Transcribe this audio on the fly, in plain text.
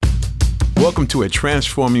Welcome to A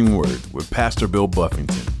Transforming Word with Pastor Bill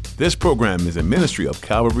Buffington. This program is a ministry of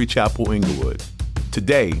Calvary Chapel, Inglewood.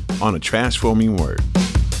 Today on A Transforming Word.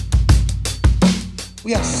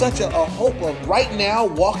 We have such a hope of right now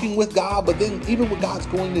walking with God, but then even what God's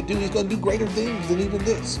going to do, he's going to do greater things than even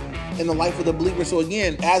this in the life of the believer. So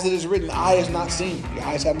again, as it is written, eye has not seen, your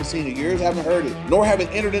eyes haven't seen it, your ears haven't heard it, nor have it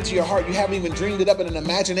entered into your heart. You haven't even dreamed it up in an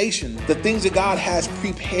imagination. The things that God has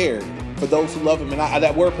prepared for those who love him. And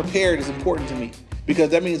that word prepared is important to me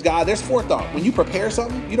because that means, God, there's forethought. When you prepare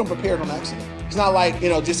something, you don't prepare it on accident. It's not like,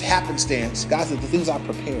 just happenstance. God said the things I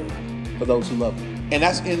prepared for those who love me. And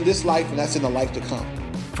that's in this life and that's in the life to come.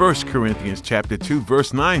 1 Corinthians chapter 2,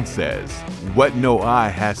 verse 9 says, "What no eye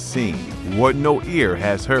has seen, what no ear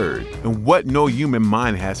has heard, and what no human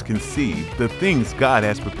mind has conceived, the things God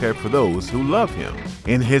has prepared for those who love him."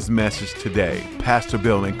 In his message today, Pastor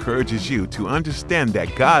Bill encourages you to understand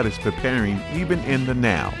that God is preparing even in the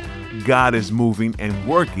now. God is moving and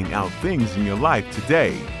working out things in your life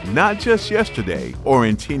today, not just yesterday or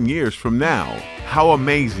in 10 years from now. How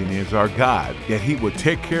amazing is our God that he will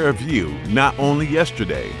take care of you not only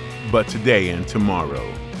yesterday, but today and tomorrow.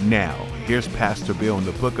 Now, here's Pastor Bill in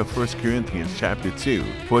the book of 1 Corinthians chapter 2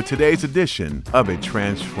 for today's edition of A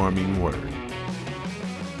Transforming Word.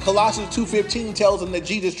 Colossians 2:15 tells them that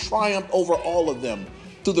Jesus triumphed over all of them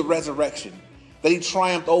through the resurrection. That he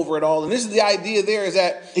triumphed over it all. And this is the idea there is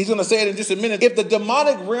that he's going to say it in just a minute. If the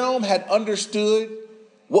demonic realm had understood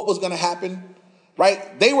what was going to happen,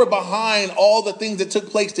 right? They were behind all the things that took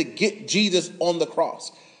place to get Jesus on the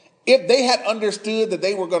cross. If they had understood that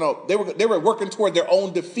they were working toward their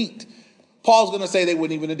own defeat, Paul's going to say they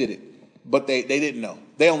wouldn't even have did it. But they didn't know.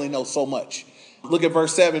 They only know so much. Look at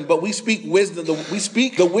verse 7. But we speak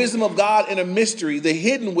the wisdom of God in a mystery, the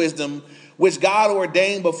hidden wisdom which God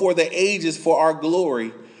ordained before the ages for our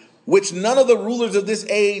glory, which none of the rulers of this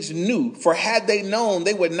age knew. For had they known,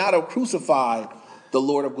 they would not have crucified the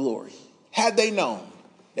Lord of glory. Had they known,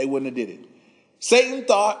 they wouldn't have did it. Satan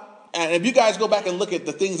thought, and if you guys go back and look at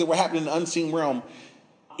the things that were happening in the unseen realm,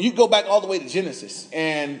 you go back all the way to Genesis.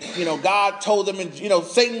 And, God told them, and,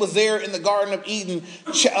 Satan was there in the Garden of Eden,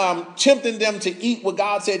 tempting them to eat what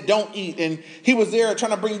God said don't eat. And he was there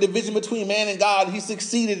trying to bring division between man and God. He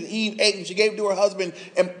succeeded, and Eve ate, and she gave to her husband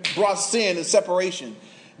and brought sin and separation.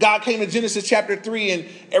 God came to Genesis chapter 3 and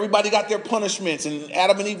everybody got their punishments and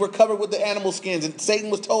Adam and Eve were covered with the animal skins and Satan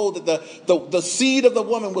was told that the seed of the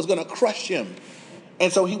woman was going to crush him.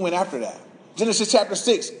 And so he went after that. Genesis chapter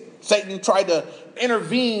 6, Satan tried to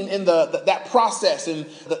intervene in that process and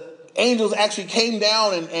the angels actually came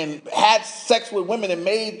down and had sex with women and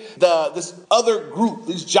made this other group,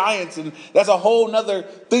 these giants. And that's a whole nother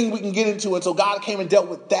thing we can get into. And so God came and dealt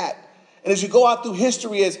with that. And as you go out through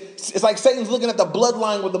history, it's like Satan's looking at the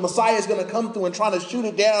bloodline where the Messiah is going to come through and trying to shoot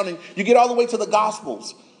it down. And you get all the way to the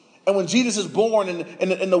Gospels. And when Jesus is born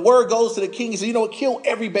and the word goes to the king, he said, kill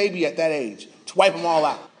every baby at that age. To wipe them all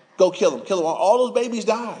out. Go kill them. Kill them all. All those babies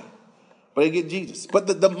die. But they get Jesus. But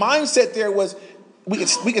the mindset there was we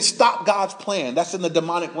could stop God's plan. That's in the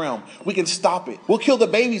demonic realm. We can stop it. We'll kill the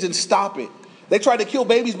babies and stop it. They tried to kill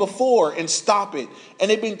babies before and stop it. And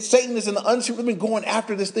Satan is in the unseen. They've been going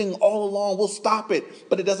after this thing all along. We'll stop it,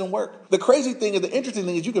 but it doesn't work. The crazy thing the interesting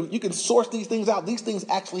thing is you can source these things out. These things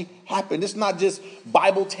actually happen. It's not just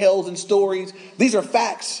Bible tales and stories. These are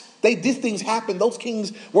facts. These things happen. Those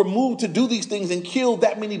kings were moved to do these things and killed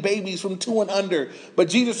that many babies from 2 and under. But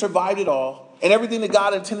Jesus survived it all. And everything that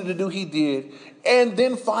God intended to do, he did. And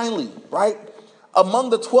then finally, right?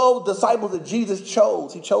 Among the 12 disciples that Jesus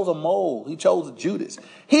chose, he chose a mole. He chose Judas.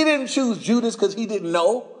 He didn't choose Judas because he didn't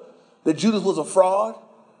know that Judas was a fraud.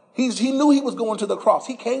 He knew he was going to the cross.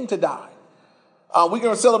 He came to die. We're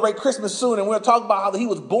going to celebrate Christmas soon, and we're going to talk about how he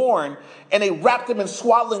was born, and they wrapped him in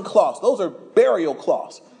swaddling cloths. Those are burial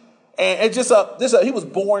cloths. And it's he was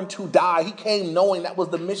born to die. He came knowing that was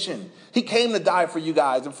the mission. He came to die for you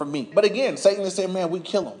guys and for me. But again, Satan is saying, man, we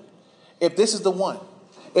kill him. If this is the one.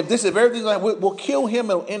 If everything's like, we'll kill him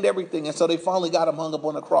and end everything. And so they finally got him hung up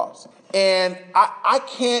on the cross. And I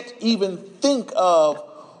can't even think of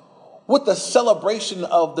what the celebration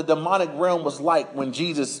of the demonic realm was like when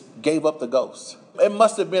Jesus gave up the ghost. It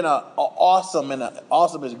must have been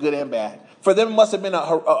awesome is good and bad. For them, it must have been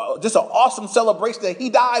just an awesome celebration that he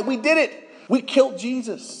died. We did it. We killed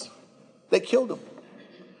Jesus. They killed him.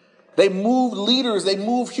 They moved leaders. They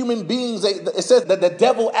moved human beings. It says that the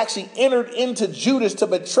devil actually entered into Judas to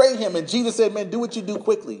betray him. And Jesus said, man, do what you do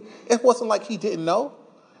quickly. It wasn't like he didn't know.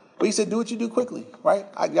 But he said, do what you do quickly, right?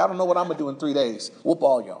 Y'all don't know what I'm going to do in 3 days. Whoop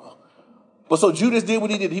all y'all. But so Judas did what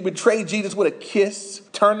he did. He betrayed Jesus with a kiss,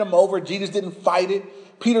 turned him over. Jesus didn't fight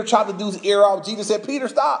it. Peter chopped the dude's ear off. Jesus said, Peter,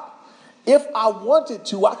 stop. If I wanted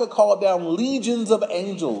to, I could call down legions of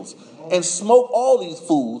angels and smoke all these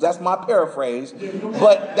fools. That's my paraphrase.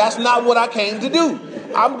 But that's not what I came to do.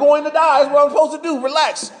 I'm going to die. That's what I'm supposed to do.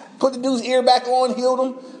 Relax. Put the dude's ear back on, healed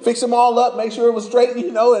him, fix him all up, make sure it was straight,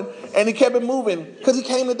 and he kept it moving because he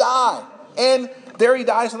came to die. And there he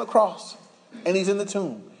dies on the cross. And he's in the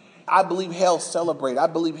tomb. I believe hell celebrated. I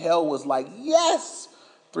believe hell was like, yes.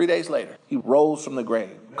 3 days later, he rose from the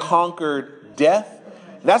grave, conquered death.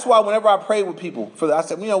 That's why whenever I pray with people, I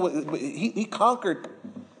said, he conquered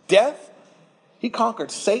death. He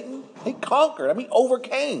conquered Satan. He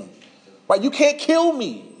overcame. Right? You can't kill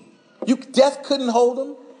me. Death couldn't hold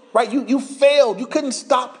him. Right? You failed. You couldn't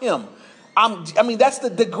stop him. That's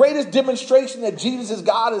the greatest demonstration that Jesus is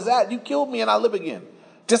God is that. You killed me and I live again.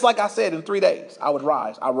 Just like I said, in 3 days, I would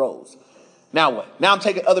rise. I rose. Now what? Now I'm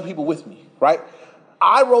taking other people with me, right?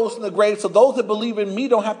 I rose from the grave, so those that believe in me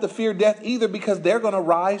don't have to fear death either because they're going to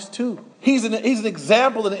rise too. He's an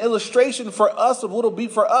example and an illustration for us of what it'll be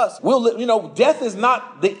for us. Death is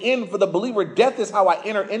not the end for the believer. Death is how I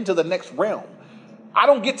enter into the next realm. I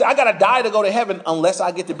got to die to go to heaven unless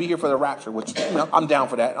I get to be here for the rapture, which, I'm down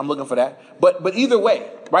for that. I'm looking for that. But either way,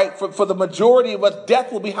 right, for the majority of us,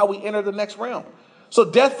 death will be how we enter the next realm. So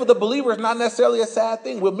death for the believer is not necessarily a sad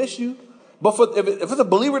thing. We'll miss you. But if it's a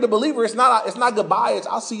believer to believer, it's not goodbye. It's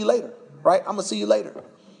I'll see you later, right? I'm gonna see you later.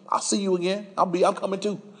 I'll see you again. I'm coming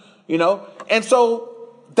too, And so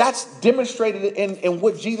that's demonstrated in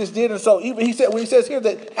what Jesus did. And so even when he says here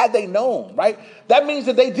that had they known, right? That means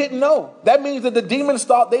that they didn't know. That means that the demons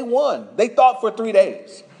thought they won. They thought for 3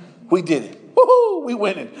 days. We did it. Woohoo! We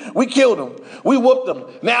winning. We killed them. We whooped them.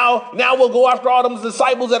 Now we'll go after all them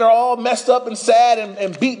disciples that are all messed up and sad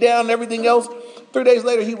and beat down and everything else. 3 days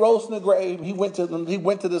later, he rose from the grave. He went to them. He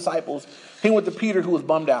went to the disciples. He went to Peter, who was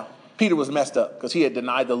bummed out. Peter was messed up because he had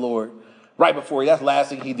denied the Lord right before. That's the last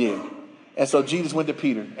thing he did. And so Jesus went to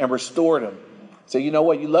Peter and restored him. Said, you know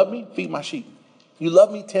what? You love me? Feed my sheep. You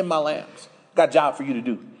love me? Tend my lambs. Got a job for you to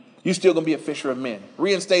do. You still going to be a fisher of men.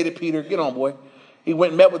 Reinstated Peter. Get on, boy. He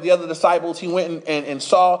went and met with the other disciples. He went and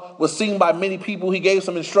was seen by many people. He gave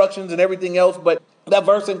some instructions and everything else. But that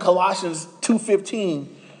verse in Colossians 2:15,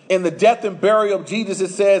 in the death and burial of Jesus, it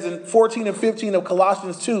says in 14 and 15 of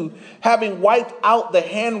Colossians 2, having wiped out the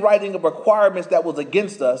handwriting of requirements that was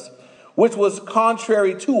against us, which was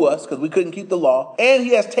contrary to us, because we couldn't keep the law, and he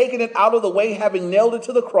has taken it out of the way, having nailed it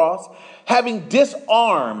to the cross, having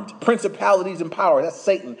disarmed principalities and power, that's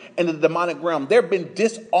Satan, and the demonic realm. They've been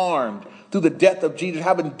disarmed through the death of Jesus.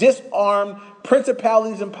 Having disarmed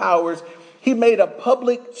principalities and powers, he made a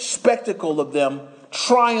public spectacle of them,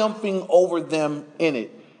 triumphing over them in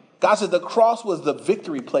it. God says the cross was the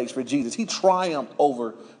victory place for Jesus. He triumphed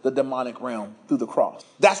over the demonic realm through the cross.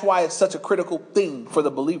 That's why it's such a critical thing for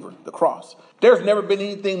the believer, the cross. There's never been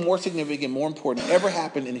anything more significant, more important ever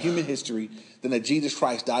happened in human history than that Jesus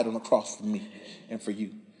Christ died on the cross for me and for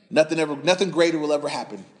you. Nothing greater will ever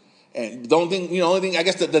happen. And the only thing, I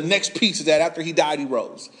guess the next piece is that after he died, he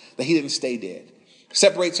rose, that he didn't stay dead.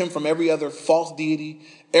 Separates him from every other false deity,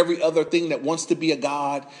 every other thing that wants to be a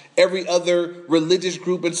god, every other religious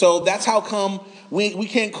group. And so that's how come we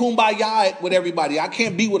can't kumbaya with everybody. I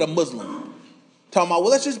can't be with a Muslim. Talking about,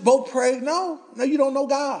 well, let's just both pray. No, you don't know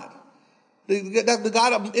God. The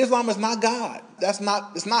God of Islam is not God. It's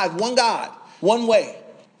one God, one way.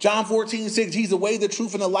 John 14:6, he's the way, the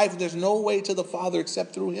truth, and the life. There's no way to the Father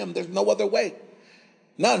except through him. There's no other way.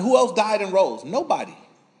 None. Who else died and rose? Nobody.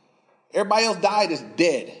 Everybody else died is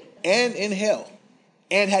dead and in hell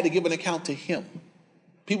and had to give an account to him.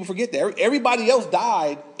 People forget that. Everybody else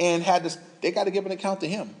died and they got to give an account to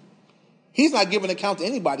him. He's not giving account to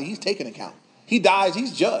anybody. He's taking account. He dies.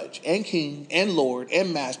 He's judge and king and Lord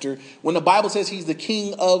and master. When the Bible says he's the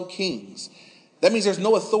King of kings, that means there's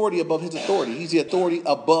no authority above his authority. He's the authority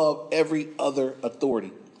above every other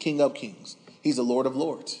authority. King of kings. He's the Lord of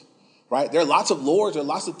lords. Right? There are lots of lords, there are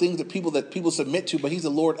lots of things that people submit to, but he's the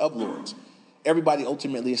Lord of lords. Everybody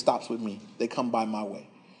ultimately, it stops with me. They come by my way.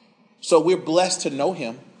 So we're blessed to know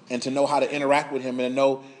him and to know how to interact with him and to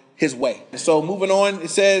know his way. And so moving on, it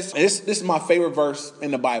says, and this is my favorite verse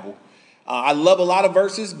in the Bible. I love a lot of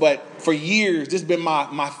verses, but for years, this has been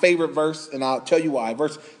my favorite verse, and I'll tell you why.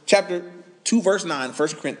 Chapter 2, verse 9, 1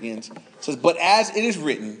 Corinthians, says, but as it is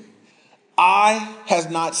written, eye has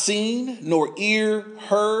not seen, nor ear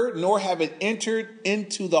heard, nor have it entered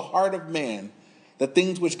into the heart of man the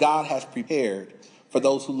things which God has prepared for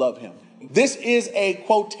those who love him. This is a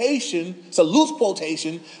quotation. It's a loose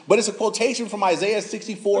quotation, but it's a quotation from Isaiah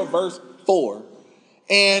 64, verse 4.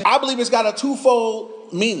 And I believe it's got a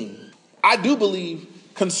twofold meaning. I do believe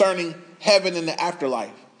concerning heaven and the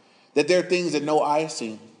afterlife, that there are things that no eye has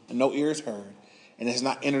seen, and no ear has heard, and has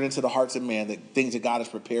not entered into the hearts of man, the things that God has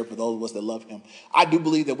prepared for those of us that love him. I do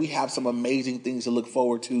believe that we have some amazing things to look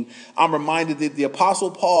forward to. I'm reminded that the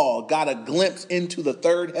Apostle Paul got a glimpse into the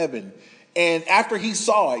third heaven. And after he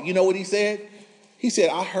saw it, you know what he said? He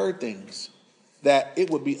said, I heard things that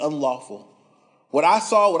it would be unlawful. What I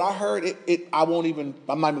saw, what I heard, I'm not even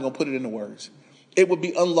going to put it into words. It would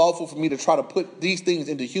be unlawful for me to try to put these things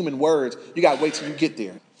into human words. You got to wait till you get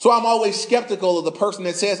there. So I'm always skeptical of the person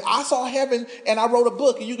that says, I saw heaven and I wrote a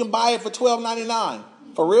book and you can buy it for $12.99.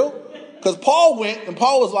 For real? Because Paul went and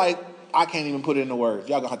Paul was like, I can't even put it into words.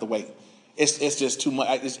 Y'all going to have to wait. It's just too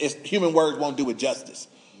much. Human words won't do it justice.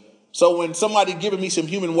 So when somebody giving me some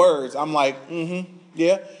human words, I'm like,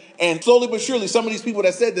 yeah. And slowly but surely, some of these people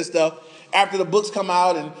that said this stuff, after the books come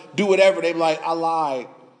out and do whatever, they be like, I lied.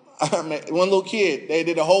 I mean, one little kid, they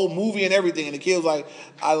did a whole movie and everything, and the kid was like,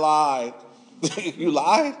 I lied. You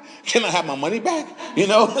lied? Can I have my money back? You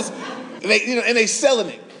know? And they selling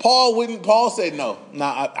it. Paul said, no,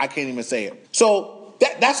 I can't even say it. So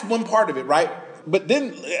that's one part of it, right? But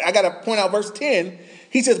then I got to point out verse 10.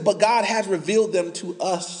 He says, but God has revealed them to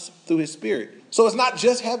us through his Spirit. So it's not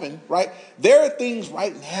just heaven, right? There are things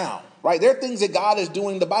right now, right? There are things that God is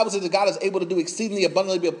doing. The Bible says that God is able to do exceedingly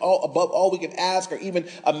abundantly above all we can ask or even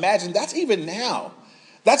imagine. That's even now.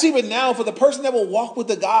 That's even now for the person that will walk with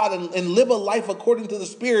the God and live a life according to the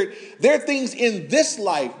Spirit. There are things in this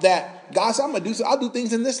life that God said, I'll do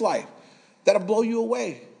things in this life that'll blow you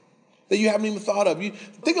away, that you haven't even thought of. You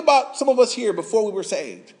think about some of us here before we were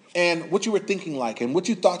saved and what you were thinking like and what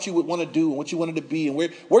you thought you would want to do and what you wanted to be and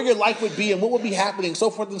where your life would be and what would be happening,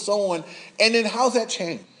 so forth and so on. And then how's that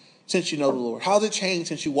changed since you know the Lord? How's it changed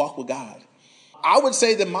since you walk with God? I would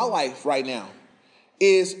say that my life right now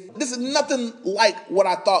this is nothing like what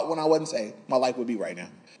I thought when I wasn't saved my life would be right now.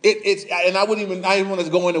 And I didn't want to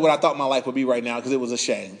go into what I thought my life would be right now because it was a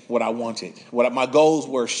shame, what I wanted. My goals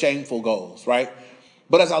were shameful goals, right?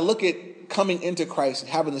 But as I look at coming into Christ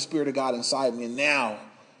and having the Spirit of God inside me, and now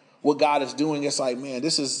what God is doing, it's like, man,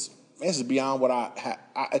 this is beyond what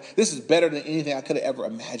this is better than anything I could have ever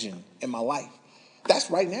imagined in my life. That's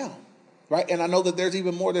right now, right? And I know that there's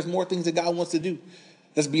more things that God wants to do.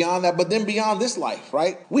 That's beyond that. But then beyond this life,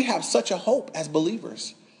 right? We have such a hope as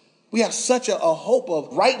believers. We have such a hope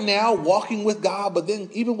of right now walking with God, but then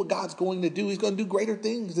even what God's going to do, he's going to do greater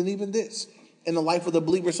things than even this in the life of the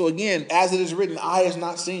believer. So again, as it is written, eye has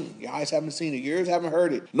not seen, your eyes haven't seen it, your ears haven't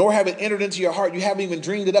heard it, nor have it entered into your heart. You haven't even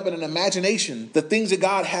dreamed it up in an imagination, the things that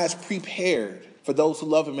God has prepared for those who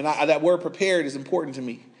love him. And that word prepared is important to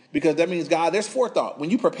me. Because that means, God, there's forethought. When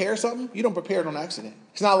you prepare something, you don't prepare it on accident.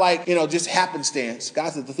 It's not like, just happenstance. God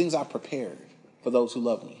said, the things I prepared for those who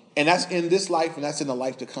love me. And that's in this life and that's in the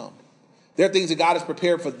life to come. There are things that God has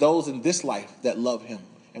prepared for those in this life that love him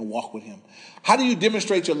and walk with him. How do you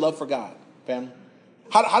demonstrate your love for God, family?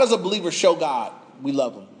 How does a believer show God we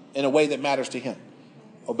love him in a way that matters to him?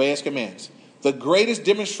 Obey his commands. The greatest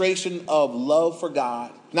demonstration of love for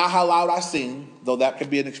God, not how loud I sing, though that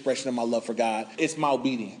could be an expression of my love for God, it's my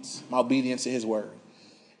obedience to his word.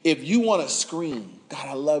 If you want to scream, God,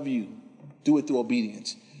 I love you, do it through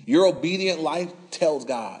obedience. Your obedient life tells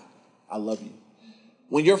God, I love you.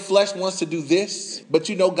 When your flesh wants to do this, but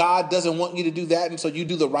you know God doesn't want you to do that, and so you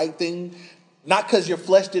do the right thing, not because your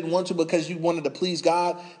flesh didn't want to, because you wanted to please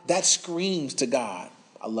God, that screams to God,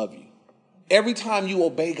 I love you. Every time you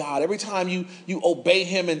obey God, every time you obey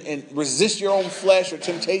him and resist your own flesh or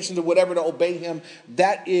temptations or whatever to obey him,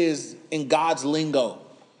 that is in God's lingo.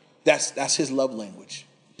 That's his love language.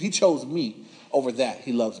 He chose me over that.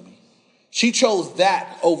 He loves me. She chose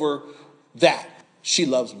that over that. She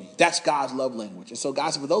loves me. That's God's love language. And so God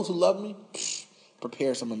said, for those who love me,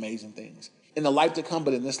 prepare some amazing things in the life to come,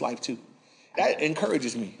 but in this life too. That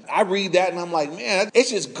encourages me. I read that and I'm like, man, it's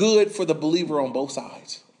just good for the believer on both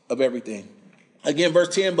sides of everything. Again,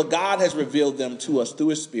 verse 10, but God has revealed them to us through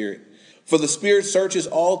his Spirit. For the Spirit searches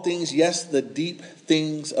all things, yes, the deep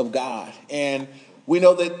things of God. And we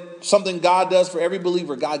know that something God does for every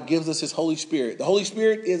believer, God gives us his Holy Spirit. The Holy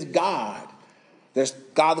Spirit is God. There's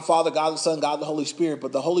God the Father, God the Son, God the Holy Spirit.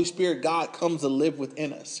 But the Holy Spirit, God, comes to live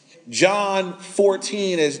within us. John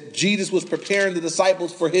 14, as Jesus was preparing the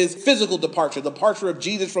disciples for his physical departure of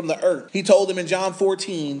Jesus from the earth, he told them in John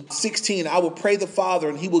 14:16, I will pray the Father,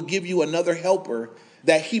 and he will give you another helper,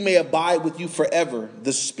 that he may abide with you forever,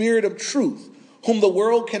 the Spirit of truth, whom the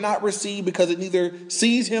world cannot receive because it neither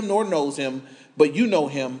sees him nor knows him, but you know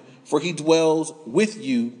him, for he dwells with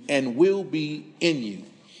you and will be in you.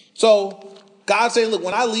 So God saying, look,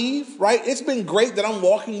 when I leave, right, it's been great that I'm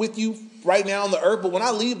walking with you right now on the earth, but when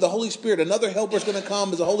I leave, the Holy Spirit, another helper is going to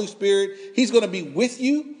come as the Holy Spirit. He's going to be with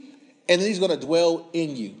you, And then he's going to dwell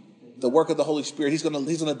in you. The work of the Holy Spirit. He's going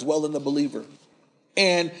to dwell in the believer.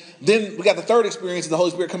 And then we got the third experience of the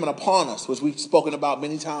Holy Spirit coming upon us, which we've spoken about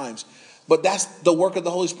many times. But that's the work of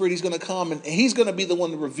the Holy Spirit. He's going to come and he's going to be the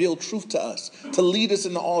one to reveal truth to us, to lead us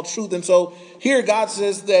into all truth. And so here God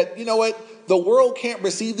says that, you know what, the world can't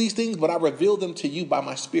receive these things, but I reveal them to you by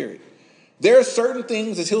my Spirit. There are certain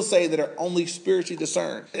things, as he'll say, that are only spiritually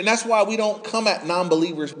discerned. And that's why we don't come at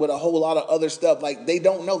non-believers with a whole lot of other stuff. Like they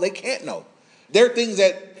don't know, they can't know. There are things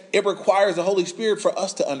that it requires the Holy Spirit for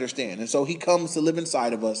us to understand. And so he comes to live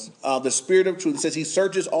inside of us. The Spirit of truth. It says he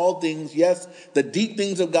searches all things. Yes, the deep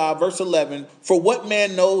things of God. Verse 11, for what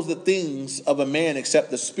man knows the things of a man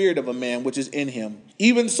except the spirit of a man which is in him?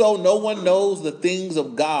 Even so, no one knows the things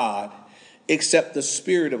of God except the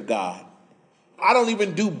Spirit of God. I don't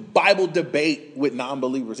even do Bible debate with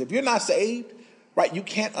non-believers. If you're not saved, right, you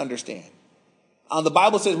can't understand. The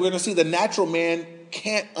Bible says we're going to see the natural man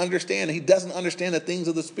can't understand. He doesn't understand the things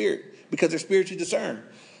of the Spirit because they're spiritually discerned.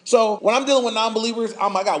 So when I'm dealing with non-believers,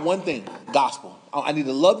 I got one thing, gospel. I need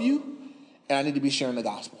to love you and I need to be sharing the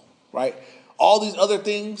gospel, right? All these other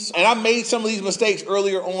things. And I made some of these mistakes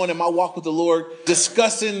earlier on in my walk with the Lord,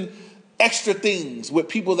 discussing extra things with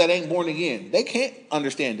people that ain't born again. They can't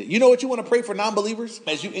understand it. You know what you want to pray for non-believers?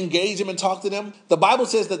 As you engage them and talk to them, the Bible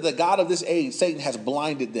says that the God of this age, Satan, has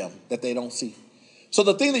blinded them that they don't see. So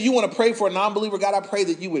the thing that you want to pray for a non-believer, God, I pray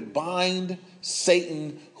that you would bind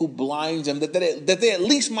Satan who blinds them, that they at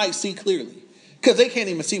least might see clearly. Because they can't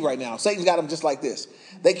even see right now. Satan's got them just like this.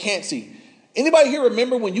 They can't see. Anybody here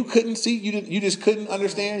remember when you couldn't see? You just couldn't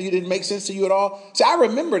understand? You didn't make sense to you at all? See, I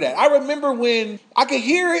remember that. I remember when I could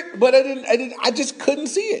hear it, but I just couldn't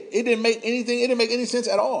see it. It didn't make any sense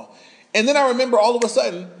at all. And then I remember all of a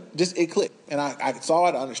sudden, just it clicked. And I saw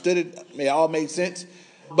it, I understood it. It all made sense.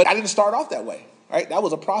 But I didn't start off that way. Right? That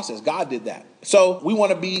was a process. God did that. So we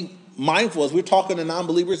want to be mindful as we're talking to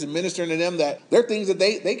non-believers and ministering to them that there are things that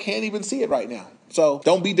they can't even see it right now. So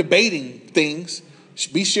don't be debating things.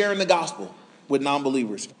 Be sharing the gospel with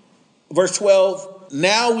non-believers. Verse 12,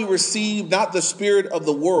 now we receive not the spirit of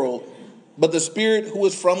the world, but the Spirit who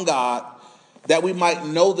is from God, that we might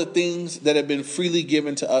know the things that have been freely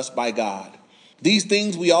given to us by God. These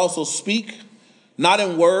things we also speak, not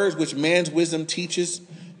in words which man's wisdom teaches,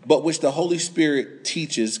 but which the Holy Spirit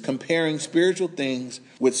teaches, comparing spiritual things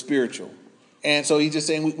with spiritual. And so he's just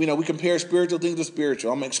saying, we compare spiritual things with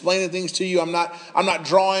spiritual. I'm explaining things to you. I'm not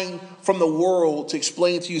drawing from the world to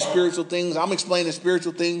explain to you spiritual things. I'm explaining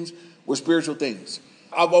spiritual things with spiritual things.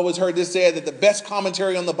 I've always heard this said that the best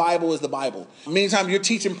commentary on the Bible is the Bible. Many times you're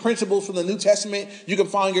teaching principles from the New Testament, you can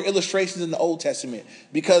find your illustrations in the Old Testament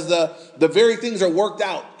because the very things are worked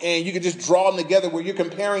out and you can just draw them together where you're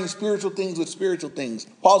comparing spiritual things with spiritual things.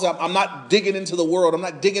 Paul said, I'm not digging into the world. I'm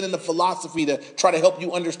not digging into philosophy to try to help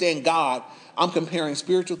you understand God. I'm comparing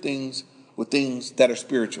spiritual things with things that are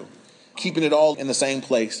spiritual. Keeping it all in the same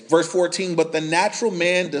place. Verse 14, but the natural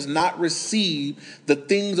man does not receive the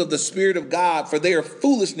things of the Spirit of God, for they are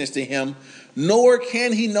foolishness to him, nor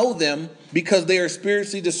can he know them because they are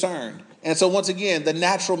spiritually discerned. And so once again, the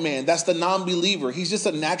natural man, that's the non-believer. He's just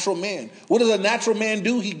a natural man. What does a natural man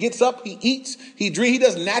do? He gets up, he eats, he drinks, he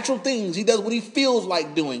does natural things. He does what he feels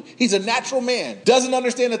like doing. He's a natural man. Doesn't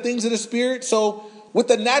understand the things of the Spirit. So with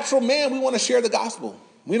the natural man, we want to share the gospel.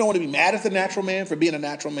 We don't want to be mad at the natural man for being a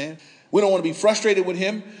natural man. We don't want to be frustrated with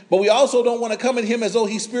him, but we also don't want to come at him as though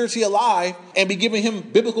he's spiritually alive and be giving him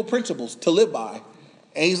biblical principles to live by.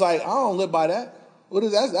 And he's like, I don't live by that. What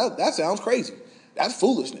is that? That sounds crazy. That's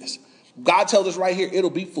foolishness. God tells us right here, it'll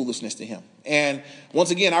be foolishness to him. And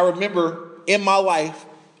once again, I remember in my life,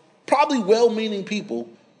 probably well-meaning people,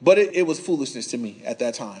 but it was foolishness to me at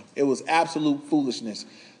that time. It was absolute foolishness.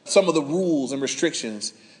 Some of the rules and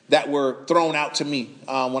restrictions that were thrown out to me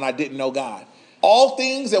when I didn't know God. All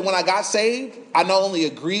things that when I got saved, I not only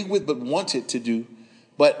agreed with, but wanted to do.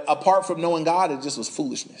 But apart from knowing God, it just was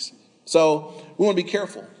foolishness. So we want to be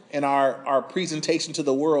careful in our presentation to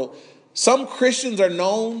the world. Some Christians are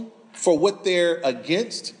known for what they're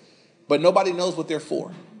against, but nobody knows what they're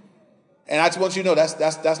for. And I just want you to know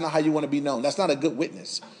that's not how you want to be known. That's not a good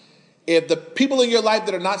witness. If the people in your life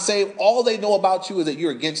that are not saved, all they know about you is that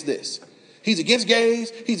you're against this. He's against gays.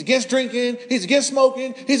 He's against drinking. He's against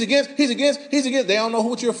smoking. He's against. They don't know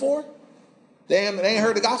what you're for. They ain't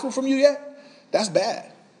heard the gospel from you yet. That's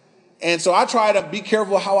bad. And so I try to be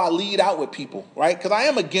careful how I lead out with people, right? Because I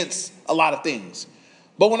am against a lot of things.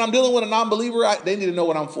 But when I'm dealing with a non-believer, they need to know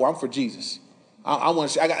what I'm for. I'm for Jesus.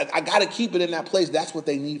 I got to keep it in that place. That's what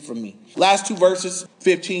they need from me. Last two verses,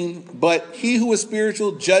 15. But he who is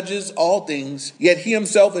spiritual judges all things, yet he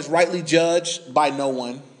himself is rightly judged by no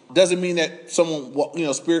one. Doesn't mean that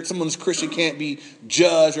someone's Christian can't be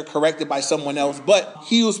judged or corrected by someone else. But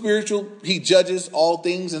he who's spiritual, he judges all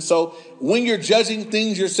things. And so when you're judging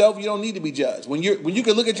things yourself, you don't need to be judged. When you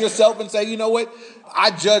can look at yourself and say, you know what,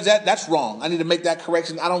 I judge that. That's wrong. I need to make that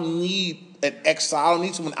correction. I don't need an exile. I don't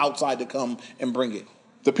need someone outside to come and bring it.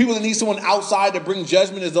 The people that need someone outside to bring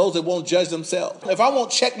judgment is those that won't judge themselves. If I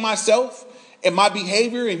won't check myself and my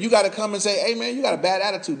behavior, and you got to come and say, hey, man, you got a bad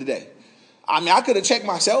attitude today. I mean, I could have checked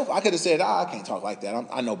myself. I could have said, I can't talk like that.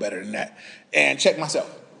 I know better than that. And check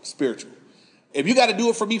myself, spiritual. If you got to do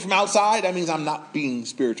it for me from outside, that means I'm not being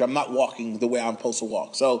spiritual. I'm not walking the way I'm supposed to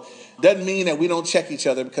walk. So it doesn't mean that we don't check each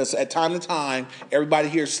other, because at time to time, everybody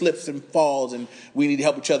here slips and falls, and we need to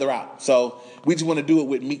help each other out. So we just want to do it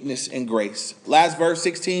with meekness and grace. Last verse,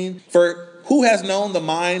 16. For who has known the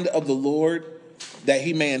mind of the Lord that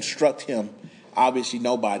he may instruct him? Obviously,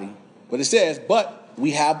 nobody. But it says, but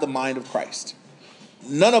we have the mind of Christ.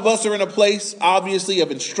 None of us are in a place, obviously, of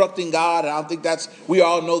instructing God. And I don't think we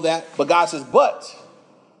all know that. But God says, but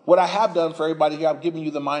what I have done for everybody here, I've given you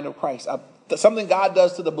the mind of Christ. Something God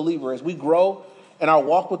does to the believer as we grow in our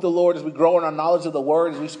walk with the Lord, as we grow in our knowledge of the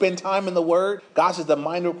word, as we spend time in the word, God says the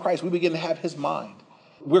mind of Christ, we begin to have his mind.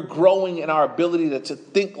 We're growing in our ability to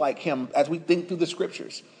think like him as we think through the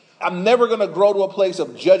scriptures. I'm never going to grow to a place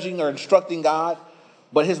of judging or instructing God.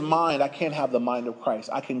 But his mind, I can't have the mind of Christ.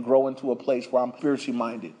 I can grow into a place where I'm spiritually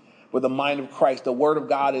minded, where the mind of Christ, the word of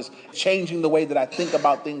God, is changing the way that I think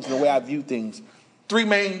about things and the way I view things. 3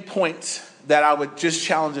 main points that I would just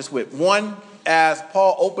challenge us with. One, as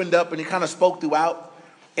Paul opened up and he kind of spoke throughout,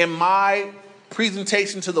 in my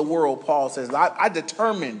presentation to the world, Paul says, I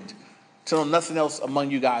determined to know nothing else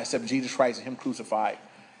among you guys except Jesus Christ and him crucified.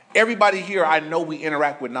 Everybody here, I know we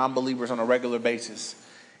interact with non-believers on a regular basis.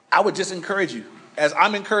 I would just encourage you, as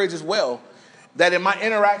I'm encouraged as well, that in my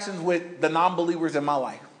interactions with the non-believers in my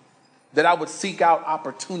life, that I would seek out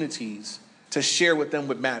opportunities to share with them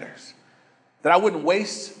what matters. That I wouldn't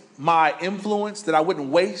waste my influence, that I wouldn't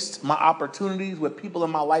waste my opportunities with people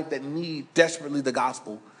in my life that need desperately the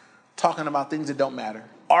gospel, talking about things that don't matter,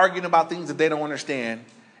 arguing about things that they don't understand,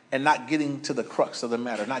 and not getting to the crux of the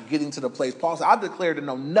matter, not getting to the place. Paul said, I declare to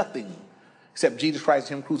know nothing except Jesus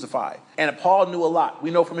Christ and him crucified. And Paul knew a lot.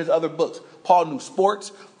 We know from his other books. Paul knew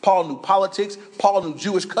sports. Paul knew politics. Paul knew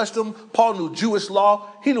Jewish custom. Paul knew Jewish law.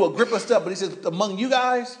 He knew Agrippa stuff. But he says, among you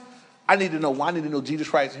guys, I need to know Jesus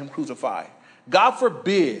Christ and him crucified. God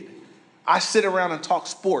forbid I sit around and talk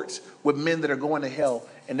sports with men that are going to hell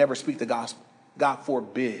and never speak the gospel. God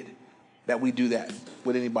forbid that we do that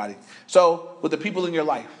with anybody. So with the people in your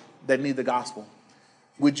life that need the gospel,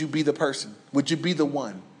 would you be the person? Would you be the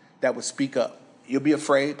one that would speak up? You'll be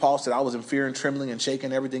afraid. Paul said, I was in fear and trembling and shaking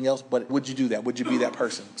and everything else. But would you do that? Would you be that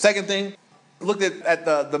person? Second thing, look at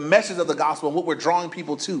the message of the gospel and what we're drawing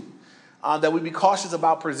people to. That we be cautious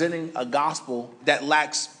about presenting a gospel that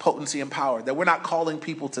lacks potency and power. That we're not calling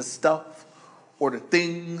people to stuff or to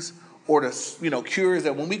things or to cures.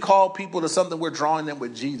 That when we call people to something, we're drawing them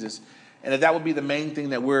with Jesus. And that would be the main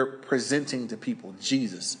thing that we're presenting to people.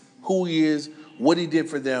 Jesus. Who he is, what he did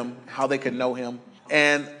for them, how they can know him.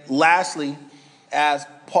 And lastly, as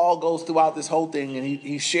Paul goes throughout this whole thing and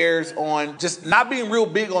he shares on just not being real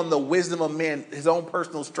big on the wisdom of man, his own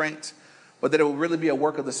personal strengths, but that it will really be a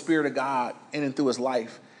work of the Spirit of God in and through his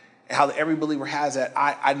life, and how every believer has that.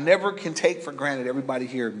 I never can take for granted everybody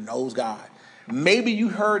here knows God. Maybe you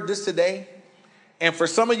heard this today, and for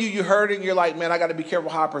some of you, you heard it and you're like, man, I got to be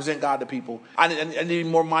careful how I present God to people. I need to be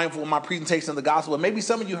more mindful in my presentation of the gospel. And maybe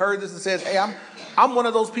some of you heard this and says, hey, I'm one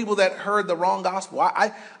of those people that heard the wrong gospel.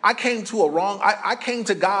 I came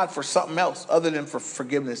to God for something else other than for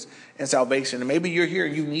forgiveness and salvation. And maybe you're here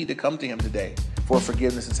and you need to come to him today for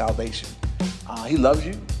forgiveness and salvation. He loves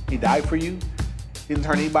you. He died for you. He didn't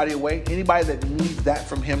turn anybody away. Anybody that needs that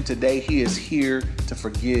from him today, he is here to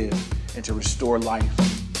forgive and to restore life.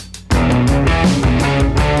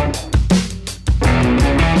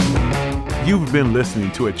 You've been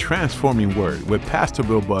listening to A Transforming Word with Pastor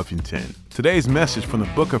Bill Buffington. Today's message from the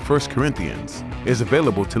book of 1 Corinthians is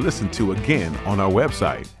available to listen to again on our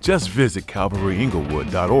website. Just visit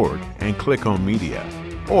calvaryinglewood.org and click on media.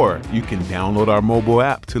 Or you can download our mobile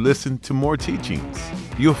app to listen to more teachings.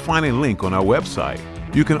 You'll find a link on our website.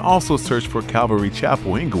 You can also search for Calvary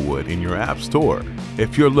Chapel Inglewood in your app store.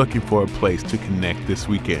 If you're looking for a place to connect this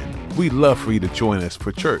weekend, we'd love for you to join us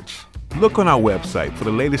for church. Look on our website for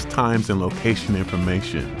the latest times and location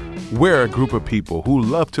information. We're a group of people who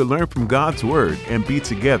love to learn from God's Word and be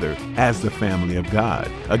together as the family of God.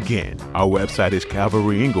 Again, our website is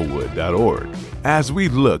calvaryinglewood.org. As we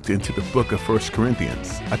looked into the book of 1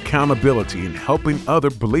 Corinthians, accountability and helping other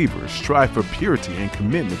believers strive for purity and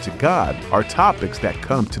commitment to God are topics that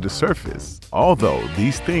come to the surface. Although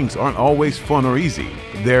these things aren't always fun or easy,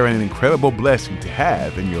 they're an incredible blessing to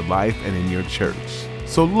have in your life and in your church.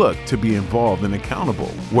 So look to be involved and accountable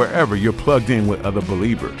wherever you're plugged in with other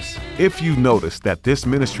believers. If you notice that this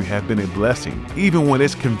ministry has been a blessing, even when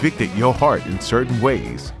it's convicted your heart in certain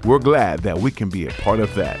ways, we're glad that we can be a part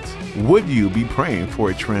of that. Would you be praying for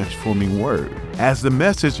a transforming word? As the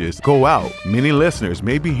messages go out, many listeners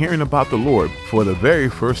may be hearing about the Lord for the very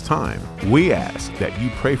first time. We ask that you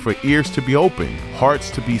pray for ears to be opened,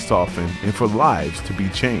 hearts to be softened, and for lives to be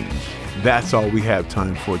changed. That's all we have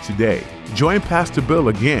time for today. Join Pastor Bill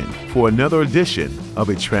again for another edition of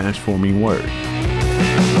A Transforming Word.